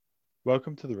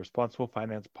Welcome to the Responsible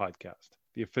Finance Podcast,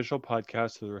 the official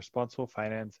podcast of the Responsible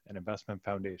Finance and Investment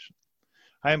Foundation.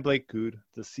 I am Blake Good,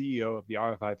 the CEO of the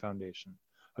RFI Foundation,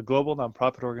 a global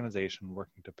nonprofit organization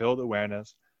working to build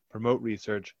awareness, promote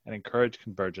research, and encourage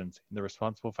convergence in the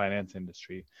responsible finance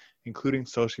industry, including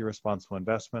socially responsible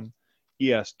investment,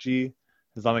 ESG,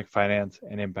 Islamic finance,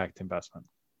 and impact investment.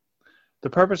 The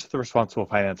purpose of the Responsible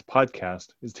Finance Podcast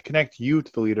is to connect you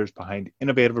to the leaders behind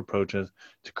innovative approaches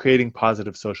to creating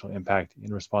positive social impact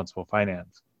in responsible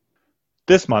finance.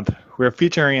 This month, we are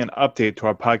featuring an update to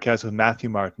our podcast with Matthew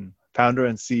Martin, founder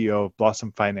and CEO of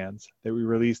Blossom Finance, that we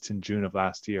released in June of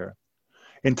last year.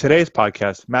 In today's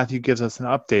podcast, Matthew gives us an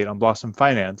update on Blossom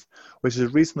Finance, which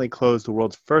has recently closed the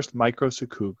world's first micro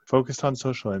sukuk focused on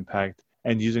social impact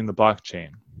and using the blockchain.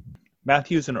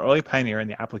 Matthew is an early pioneer in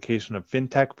the application of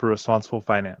fintech for responsible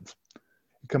finance.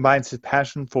 He combines his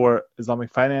passion for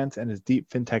Islamic finance and his deep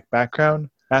fintech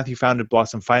background. Matthew founded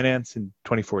Blossom Finance in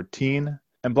 2014,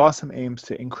 and Blossom aims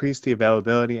to increase the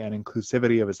availability and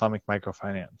inclusivity of Islamic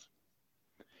microfinance.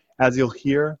 As you'll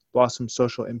hear, Blossom's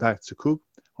social impact sukuk,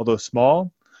 although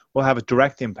small, will have a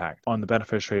direct impact on the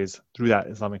beneficiaries through that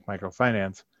Islamic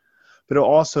microfinance, but it will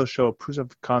also show a proof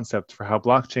of concept for how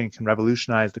blockchain can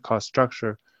revolutionize the cost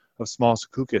structure of small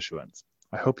sukuk issuance.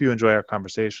 I hope you enjoy our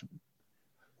conversation.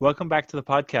 Welcome back to the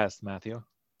podcast, Matthew.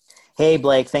 Hey,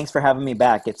 Blake. Thanks for having me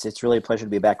back. It's really a pleasure to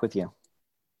be back with you.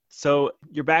 So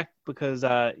you're back because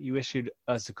you issued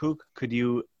a sukuk. Could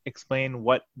you explain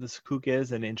what the sukuk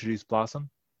is and introduce Blossom?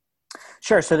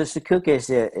 Sure. So the sukuk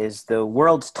is the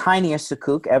world's tiniest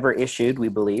sukuk ever issued, we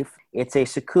believe. It's a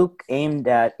sukuk aimed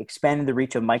at expanding the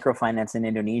reach of microfinance in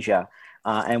Indonesia.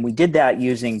 And we did that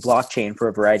using blockchain for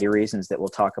a variety of reasons that we'll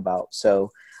talk about.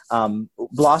 So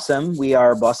Blossom, we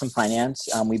are Blossom Finance.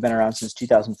 We've been around since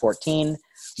 2014.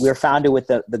 We were founded with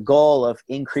the goal of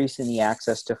increasing the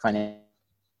access to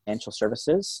financial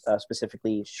services,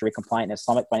 specifically Sharia compliant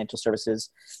Islamic financial services,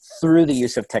 through the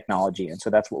use of technology. And so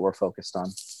that's what we're focused on.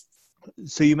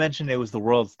 So you mentioned it was the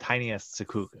world's tiniest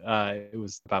sukuk. It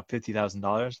was about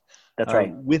 $50,000. That's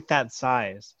right. With that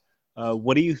size,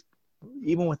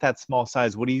 even with that small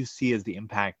size, what do you see as the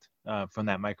impact from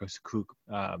that micro sukuk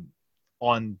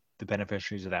on the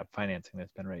beneficiaries of that financing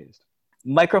that's been raised?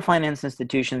 Microfinance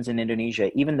institutions in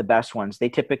Indonesia, even the best ones, they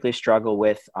typically struggle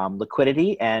with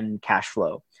liquidity and cash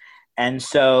flow. And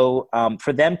so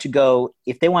for them to go,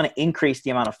 if they want to increase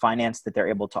the amount of finance that they're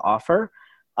able to offer,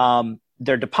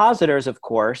 their depositors, of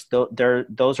course,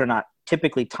 those are not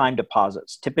typically time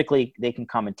deposits. Typically, they can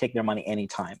come and take their money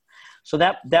anytime. So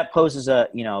that poses a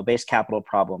base capital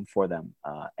problem for them,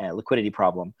 a liquidity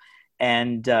problem.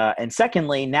 And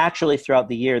secondly, naturally throughout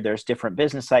the year, there's different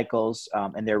business cycles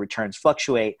and their returns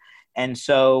fluctuate. And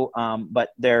so, but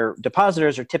their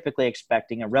depositors are typically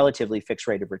expecting a relatively fixed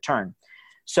rate of return.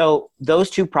 So those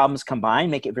two problems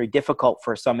combined make it very difficult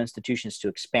for some institutions to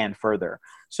expand further.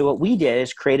 So what we did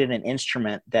is created an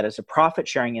instrument that is a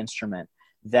profit-sharing instrument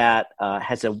that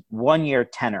has a one-year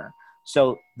tenor.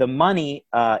 So the money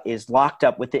is locked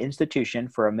up with the institution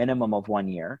for a minimum of 1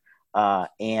 year.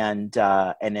 And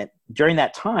during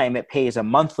that time, it pays a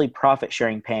monthly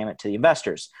profit-sharing payment to the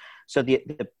investors. So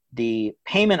the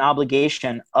payment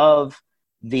obligation of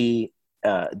the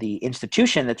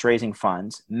institution that's raising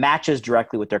funds matches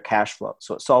directly with their cash flow.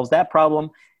 So it solves that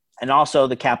problem. And also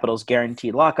the capital's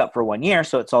guaranteed lockup for 1 year.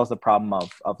 So it solves the problem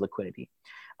of liquidity.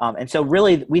 And so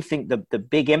really we think the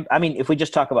big, if we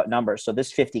just talk about numbers, so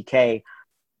this 50K,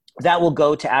 that will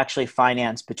go to actually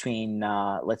finance between,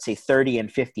 let's say 30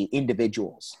 and 50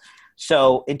 individuals.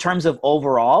 So in terms of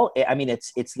overall,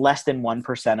 it's less than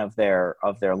 1%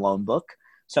 of their loan book.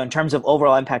 So in terms of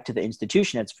overall impact to the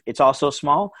institution, it's also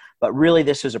small, but really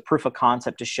this is a proof of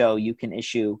concept to show you can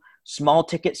issue small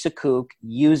ticket sukuk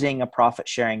using a profit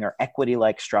sharing or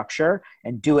equity-like structure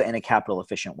and do it in a capital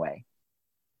efficient way.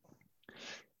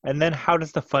 And then how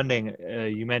does the funding,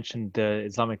 you mentioned the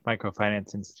Islamic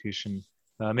Microfinance Institution,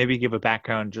 maybe give a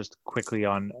background just quickly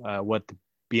on what the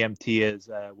BMT is,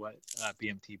 what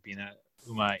BMT Bina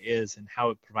Umma is, and how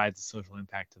it provides a social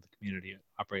impact to the community it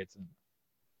operates in.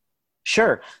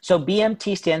 Sure. So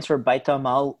BMT stands for Baitul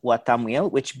Mal wa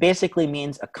Tamwil, which basically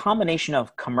means a combination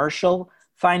of commercial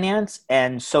finance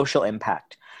and social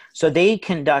impact. So they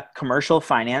conduct commercial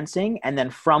financing, and then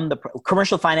from the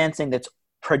commercial financing that's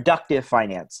productive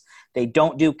finance. They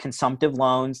don't do consumptive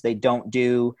loans. They don't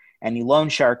do any loan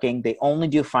sharking. They only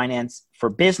do finance for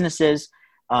businesses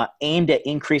aimed at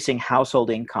increasing household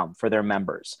income for their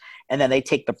members. And then they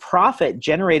take the profit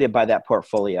generated by that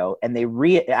portfolio and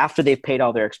after they've paid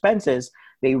all their expenses,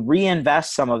 they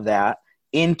reinvest some of that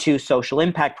into social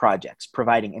impact projects,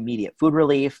 providing immediate food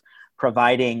relief,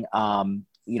 providing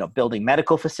building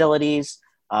medical facilities,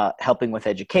 helping with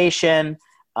education,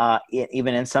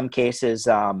 even in some cases,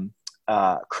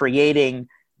 creating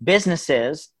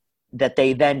businesses that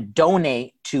they then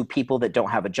donate to people that don't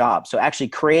have a job. So actually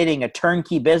creating a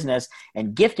turnkey business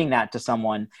and gifting that to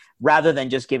someone rather than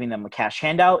just giving them a cash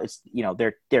handout. It's,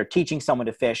 they're teaching someone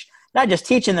to fish, not just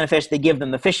teaching them to fish. They give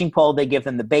them the fishing pole, they give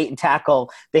them the bait and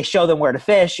tackle, they show them where to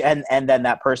fish, and then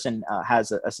that person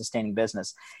has a sustaining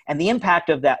business. And the impact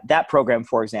of that program,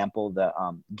 for example, the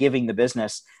giving the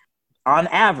business, on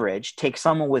average, takes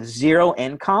someone with zero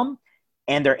income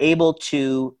and they're able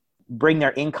to bring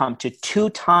their income to 2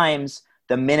 times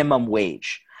the minimum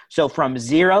wage. So from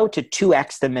 0 to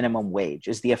 2x the minimum wage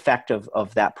is the effect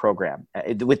of that program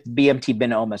with BMT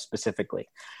Binoma specifically.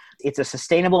 It's a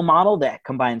sustainable model that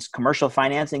combines commercial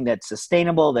financing that's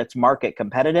sustainable, that's market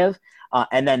competitive,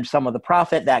 and then some of the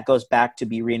profit that goes back to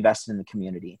be reinvested in the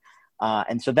community.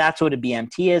 And so that's what a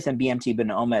BMT is, and BMT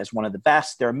Binoma is one of the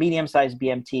best. They're a medium-sized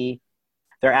BMT.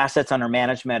 Their assets under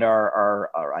management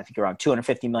are I think around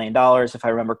 $250 million, if I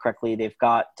remember correctly. They've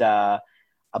got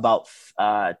about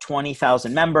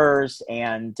 20,000 members,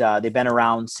 and they've been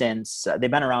around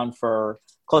for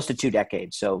close to 2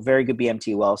 decades. So very good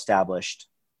BMT, well established.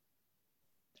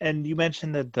 And you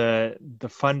mentioned that the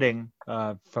funding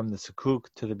from the sukuk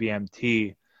to the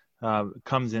BMT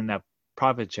comes in that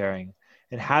profit sharing.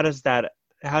 And how does that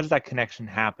connection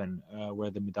happen where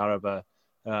the Mudaraba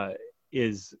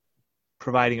is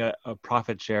providing a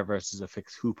profit share versus a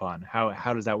fixed coupon?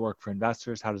 How does that work for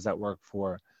investors? How does that work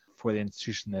for the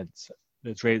institution that's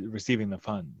receiving the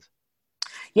funds?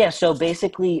 Yeah, so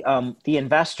basically the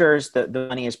investors, the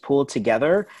money is pooled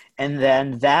together, and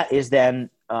then that is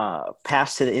then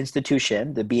passed to the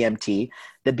institution, the BMT.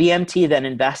 The BMT then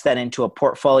invests that into a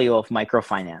portfolio of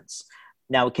microfinance.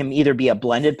 Now, it can either be a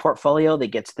blended portfolio that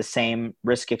gets the same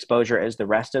risk exposure as the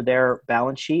rest of their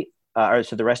balance sheet,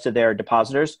 so the rest of their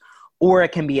depositors, or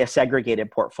it can be a segregated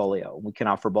portfolio. We can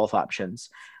offer both options.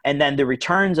 And then the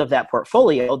returns of that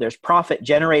portfolio, there's profit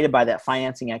generated by that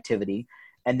financing activity,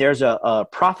 and there's a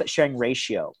profit sharing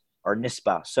ratio, or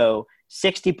NISBA. So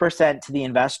 60% to the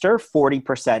investor,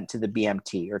 40% to the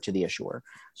BMT or to the issuer.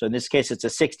 So in this case, it's a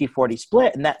 60-40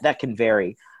 split, and that can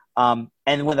vary. And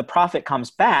when the profit comes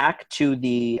back to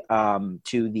the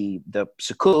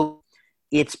sukuk,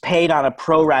 it's paid on a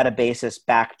pro rata basis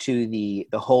back to the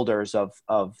holders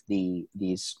of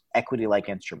these equity-like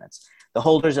instruments. The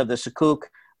holders of the sukuk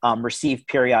receive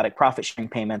periodic profit sharing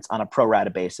payments on a pro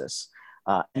rata basis.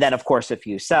 And then, of course, if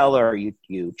you sell or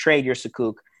you trade your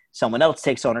sukuk, someone else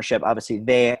takes ownership. Obviously,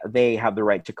 they have the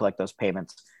right to collect those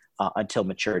payments until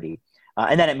maturity.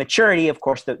 And then at maturity, of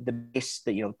course,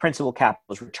 the principal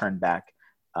capital is returned back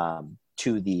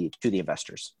to the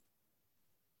investors.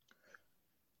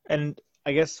 And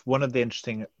I guess one of the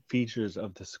interesting features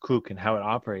of the sukuk and how it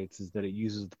operates is that it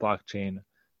uses the blockchain.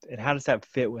 And how does that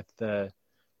fit with the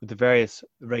various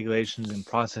regulations and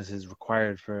processes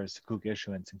required for sukuk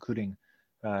issuance, including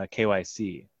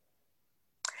KYC?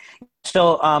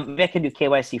 So maybe I can do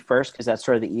KYC first because that's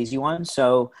sort of the easy one.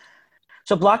 So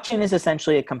blockchain is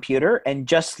essentially a computer, and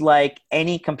just like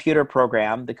any computer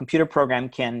program, the computer program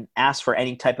can ask for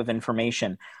any type of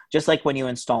information. Just like when you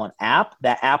install an app,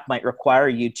 that app might require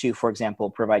you to, for example,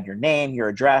 provide your name, your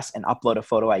address, and upload a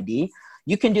photo ID.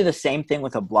 You can do the same thing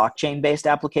with a blockchain-based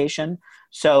application.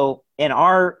 So in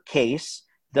our case,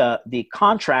 the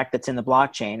contract that's in the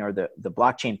blockchain, or the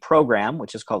blockchain program,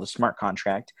 which is called a smart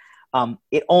contract,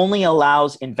 it only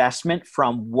allows investment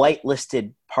from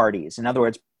whitelisted parties. In other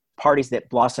words, parties that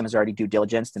Blossom has already due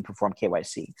diligence and performed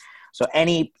KYC. So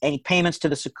any payments to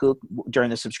the sukuk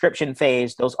during the subscription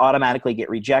phase, those automatically get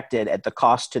rejected at the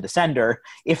cost to the sender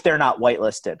if they're not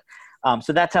whitelisted.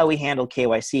 So that's how we handle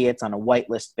KYC. It's on a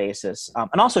whitelist basis,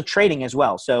 and also trading as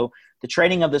well. So the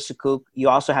trading of the sukuk, you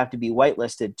also have to be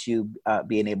whitelisted to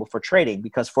be enabled for trading.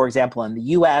 Because, for example, in the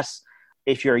U.S.,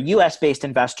 if you're a U.S.-based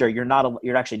investor,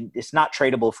 it's not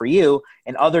tradable for you.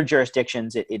 In other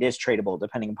jurisdictions, it is tradable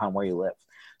depending upon where you live.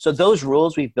 So those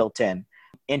rules we've built in.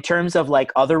 In terms of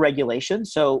like other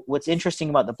regulations, so what's interesting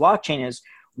about the blockchain is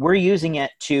we're using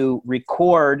it to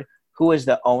record who is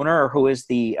the owner or who is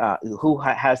who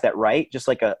has that right, just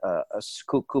like a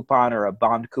sukuk coupon or a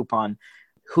bond coupon,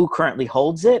 who currently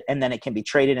holds it, and then it can be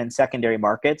traded in secondary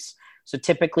markets. So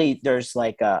typically there's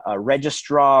like a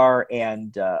registrar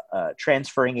and a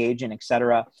transferring agent, et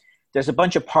cetera. There's a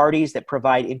bunch of parties that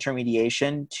provide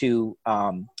intermediation to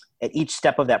at each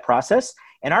step of that process.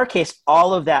 In our case,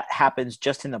 all of that happens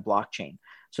just in the blockchain.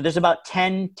 So there's about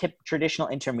 10 traditional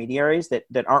intermediaries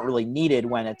that aren't really needed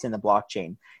when it's in the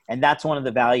blockchain. And that's one of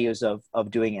the values of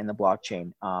doing it in the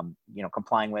blockchain,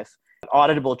 complying with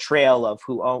auditable trail of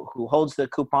who holds the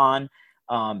coupon,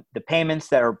 the payments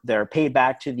that are paid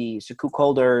back to the sukuk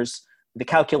holders, the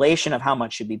calculation of how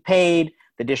much should be paid,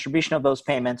 the distribution of those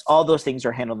payments. All those things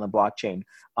are handled in the blockchain,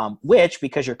 which,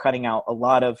 because you're cutting out a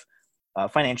lot of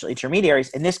financial intermediaries,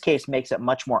 in this case makes it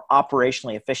much more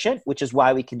operationally efficient, which is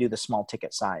why we can do the small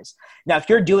ticket size. Now, if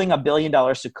you're doing $1 billion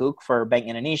sukuk for Bank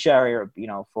Indonesia or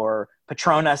for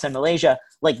Petronas in Malaysia,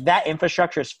 like that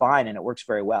infrastructure is fine and it works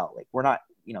very well. Like we're not,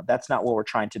 that's not what we're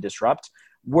trying to disrupt.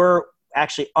 We're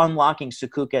actually unlocking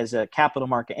sukuk as a capital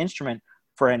market instrument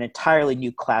for an entirely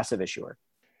new class of issuer.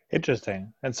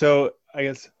 Interesting. And so I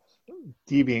guess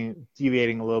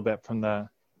deviating a little bit from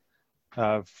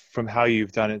from how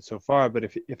you've done it so far, but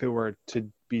if it were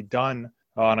to be done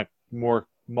on a more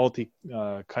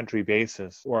multi-country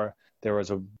basis, or there was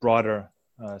a broader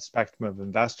spectrum of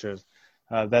investors,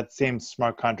 that same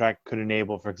smart contract could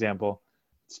enable, for example,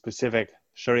 specific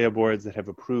Sharia boards that have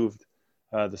approved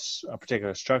a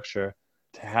particular structure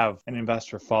to have an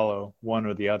investor follow one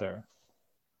or the other.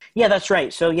 Yeah, that's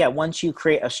right. So yeah, once you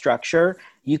create a structure,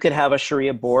 you could have a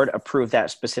Sharia board approve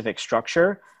that specific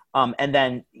structure. And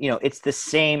then, it's the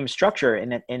same structure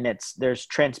and there's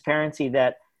transparency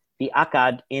that the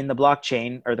akad in the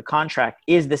blockchain or the contract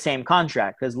is the same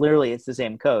contract because literally it's the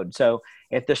same code. So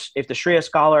if the Sharia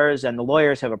scholars and the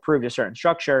lawyers have approved a certain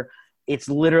structure, it's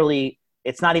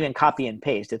not even copy and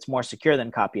paste. It's more secure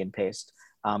than copy and paste.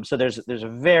 So there's a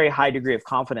very high degree of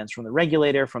confidence from the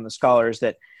regulator, from the scholars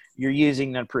that you're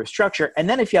using an approved structure. And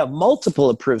then if you have multiple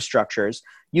approved structures,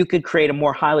 you could create a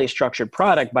more highly structured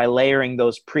product by layering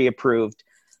those pre-approved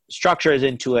structures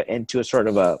into a sort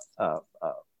of a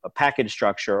package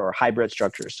structure or hybrid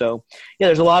structure. So yeah,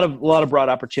 there's a lot of broad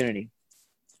opportunity.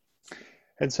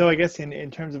 And so I guess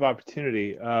in terms of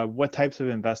opportunity, what types of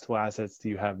investable assets do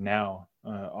you have now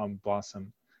on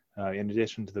Blossom in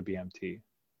addition to the BMT?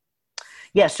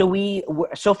 Yeah,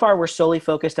 so far we're solely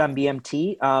focused on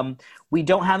BMT. We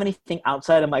don't have anything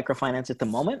outside of microfinance at the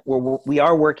moment. We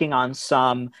are working on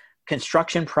some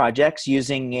construction projects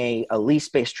using a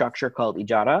lease-based structure called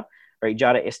Ijara or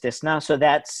Ijara Istisna. So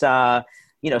that's,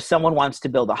 someone wants to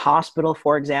build a hospital,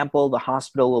 for example. The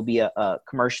hospital will be a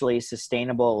commercially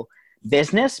sustainable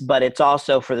business, but it's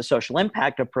also for the social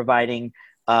impact of providing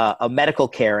a medical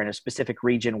care in a specific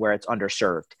region where it's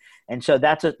underserved. And so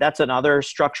that's another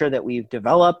structure that we've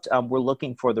developed. We're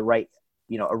looking for the right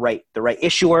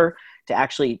issuer to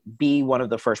actually be one of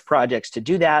the first projects to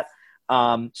do that.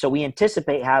 So we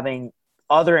anticipate having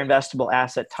other investable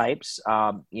asset types,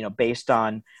 based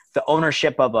on the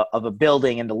ownership of a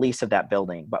building and the lease of that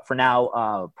building. But for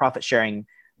now, profit sharing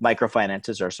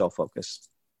microfinances are sole focus.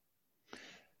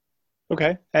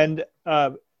 Okay, and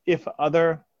if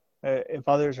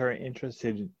others are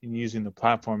interested in using the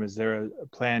platform, is there a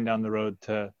plan down the road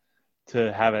to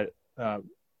have it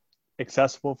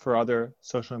accessible for other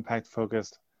social impact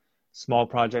focused small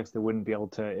projects that wouldn't be able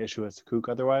to issue a sukuk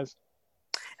otherwise?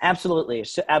 Absolutely.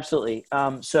 So,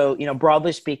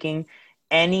 broadly speaking,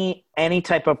 any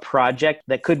type of project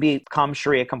that could become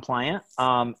Sharia compliant,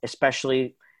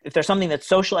 especially if there's something that's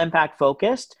social impact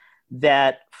focused,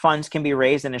 that funds can be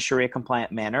raised in a Sharia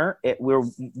compliant manner, we're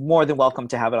more than welcome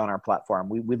to have it on our platform.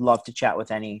 We'd love to chat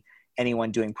with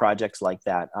anyone doing projects like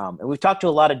that. And we've talked to a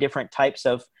lot of different types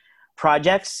of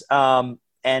projects. And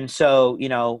so,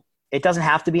 it doesn't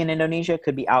have to be in Indonesia. It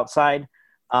could be outside.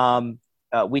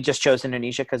 We just chose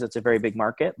Indonesia because it's a very big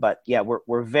market. But yeah,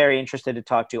 we're very interested to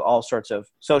talk to all sorts of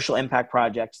social impact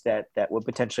projects that would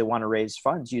potentially want to raise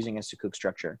funds using a sukuk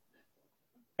structure.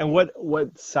 And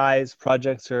what size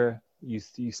projects are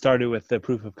you started with the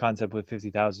proof of concept with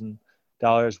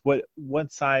 $50,000?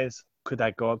 What size could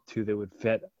that go up to that would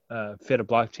fit a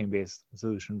blockchain based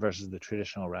solution versus the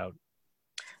traditional route?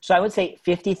 So I would say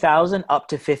 50,000 up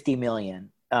to 50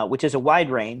 million, which is a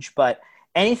wide range, but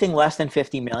anything less than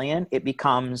 50 million, it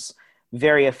becomes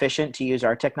very efficient to use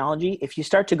our technology. If you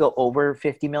start to go over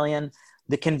 50 million,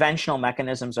 the conventional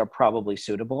mechanisms are probably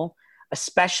suitable.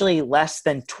 Especially less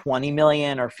than 20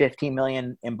 million or 15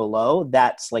 million and below,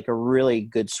 that's like a really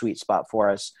good sweet spot for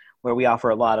us where we offer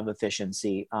a lot of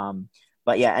efficiency.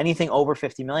 But yeah, anything over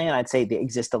 50 million, I'd say the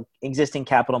existing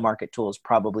capital market tools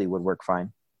probably would work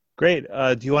fine. Great.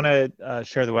 Do you want to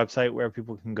share the website where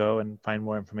people can go and find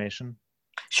more information?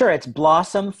 Sure. It's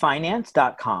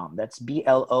blossomfinance.com. That's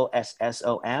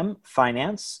BLOSSOM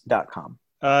finance.com.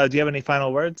 Do you have any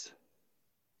final words?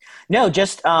 No,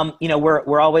 just,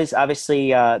 we're always,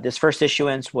 obviously, this first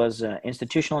issuance was an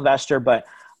institutional investor, but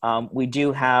we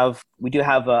do have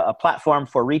a platform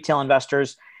for retail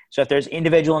investors. So if there's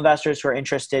individual investors who are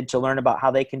interested to learn about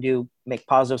how they can make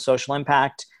positive social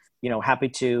impact, happy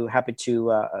to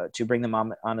bring them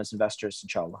on as investors,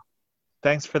 inshallah.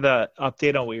 Thanks for the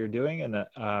update on what you're doing, and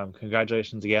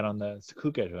congratulations again on the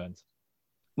sukuk issuance.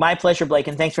 My pleasure, Blake,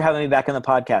 and thanks for having me back on the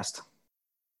podcast.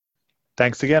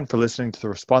 Thanks again for listening to the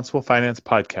Responsible Finance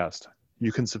Podcast.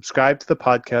 You can subscribe to the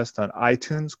podcast on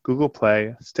iTunes, Google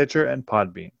Play, Stitcher, and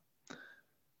Podbean.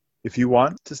 If you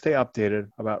want to stay updated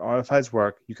about RFI's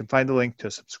work, you can find a link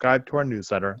to subscribe to our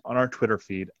newsletter on our Twitter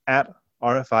feed at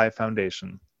RFI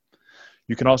Foundation.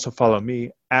 You can also follow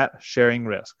me at Sharing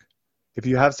Risk. If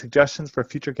you have suggestions for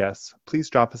future guests, please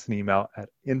drop us an email at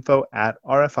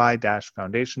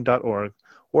info@rfi-foundation.org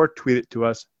or tweet it to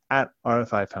us at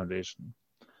RFI Foundation.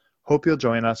 Hope you'll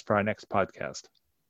join us for our next podcast.